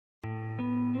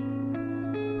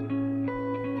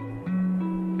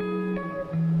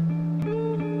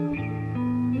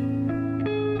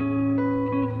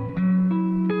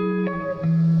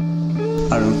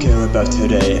I don't care about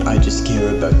today, I just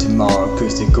care about tomorrow.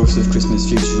 Cause the ghost of Christmas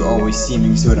future always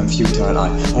seeming so damn futile. I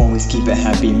always keep a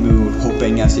happy mood,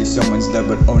 hoping I see someone's love,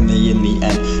 but only in the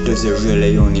end does it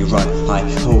really only run. I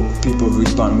hope people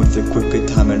respond with a quicker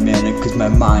time and manner, cause my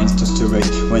mind starts to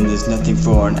race when there's nothing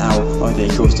for an hour. Are they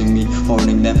ghosting me,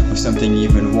 holding them, or something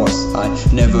even worse? I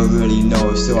never really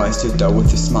know, so I sit there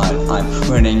with a smile. I'm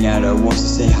running out of words to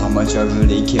say how much I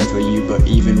really care for you, but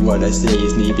even what I say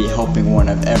is maybe helping one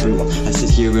of everyone. I sit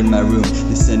here in my room,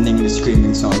 listening to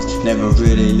screaming songs. Never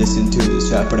really listen to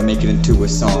this rap, but I make it into a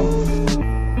song.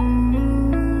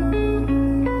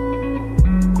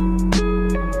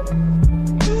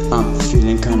 I'm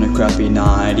feeling kinda crappy,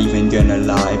 not even gonna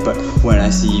lie, but when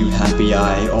I see you happy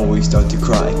I always start to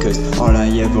cry. Cause all I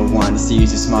ever want to see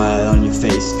is a smile on your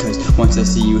face. Cause once I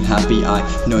see you happy I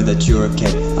know that you're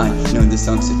okay. I know the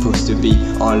song's supposed to be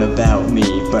all about me,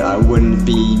 but I wouldn't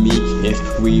be me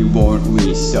if we weren't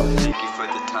we. So thank you for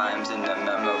the times and the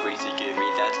memories you gave me.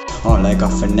 That's all I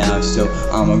got for now, so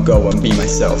I'ma go and be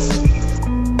myself.